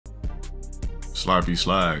Sloppy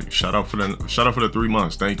Slag. Shout out for the 3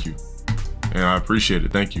 months. Thank you. And I appreciate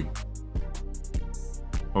it. Thank you.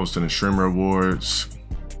 Hosting the Streamer Awards.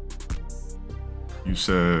 You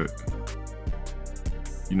said,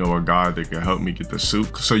 you know, a guy that could help me get the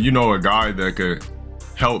suit. So you know a guy that could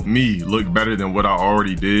help me look better than what I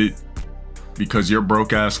already did because your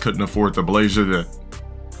broke ass couldn't afford the blazer that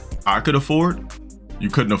I could afford. You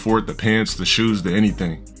couldn't afford the pants, the shoes, the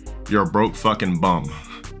anything. You're a broke fucking bum.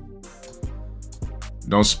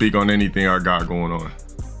 Don't speak on anything I got going on.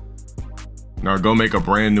 Now go make a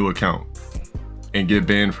brand new account and get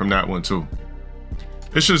banned from that one too.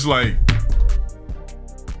 It's just like,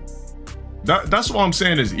 that's what I'm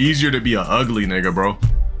saying. It's easier to be an ugly nigga, bro.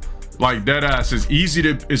 Like dead ass, it's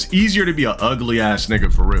easier to be an ugly ass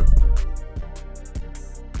nigga for real.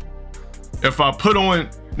 If I put on,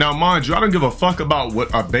 now mind you, I don't give a fuck about what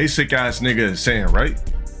a basic ass nigga is saying, right?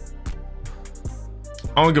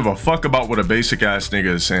 I don't give a fuck about what a basic ass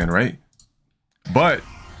nigga is saying, right? But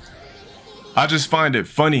I just find it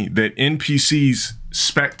funny that NPCs,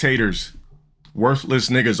 spectators, worthless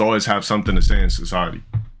niggas always have something to say in society.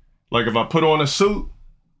 Like if I put on a suit,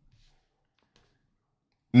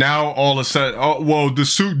 now all of a sudden, oh, well, the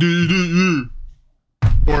suit,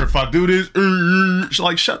 or if I do this,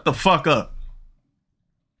 like shut the fuck up.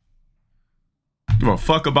 Give a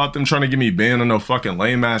fuck about them trying to get me banned on no fucking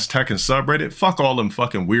lame ass Tekken subreddit. Fuck all them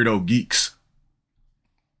fucking weirdo geeks.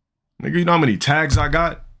 Nigga, you know how many tags I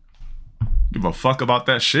got? Give a fuck about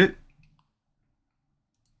that shit.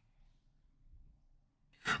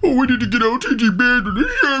 Oh, we need to get OTG banned on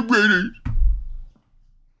this subreddit.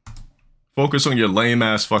 Focus on your lame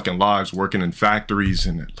ass fucking lives, working in factories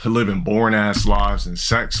and living boring ass lives and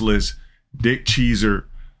sexless, dick cheeser,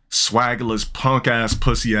 swaggerless, punk ass,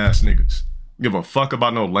 pussy ass niggas. Give a fuck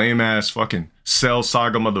about no lame ass fucking Cell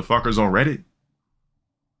Saga motherfuckers on Reddit.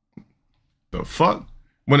 The fuck?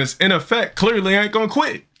 When it's in effect, clearly I ain't gonna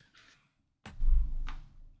quit.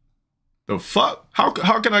 The fuck? How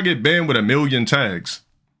can I get banned with 1 million tags?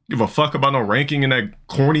 Give a fuck about no ranking in that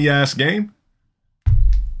corny ass game?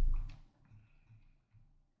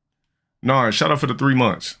 Nah, shout out for the 3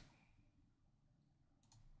 months.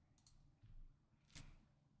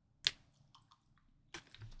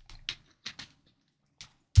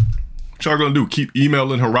 What y'all gonna do? Keep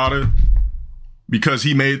emailing Harada because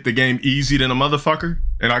he made the game easy than a motherfucker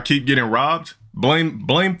and I keep getting robbed? Blame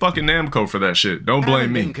fucking Namco for that shit. Don't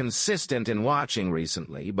blame me. I've been consistent in watching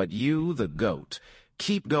recently, but you, the GOAT,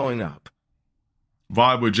 keep going up.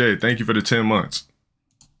 Vibe with Jay, thank you for the 10 months.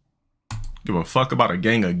 Give a fuck about a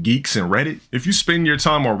gang of geeks in Reddit? If you spend your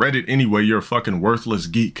time on Reddit anyway, you're a fucking worthless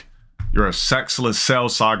geek. You're a sexless Cell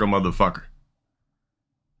Saga motherfucker.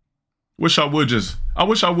 I wish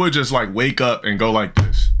I would just like wake up and go like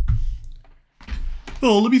this.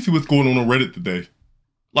 Oh, let me see what's going on Reddit today.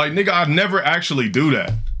 Like, nigga, I never actually do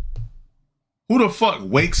that. Who the fuck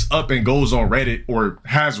wakes up and goes on Reddit or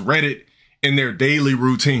has Reddit in their daily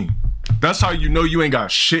routine? That's how you know you ain't got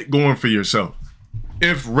shit going for yourself.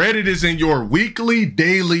 If Reddit is in your weekly,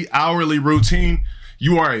 daily, hourly routine,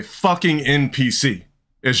 you are a fucking NPC.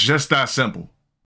 It's just that simple.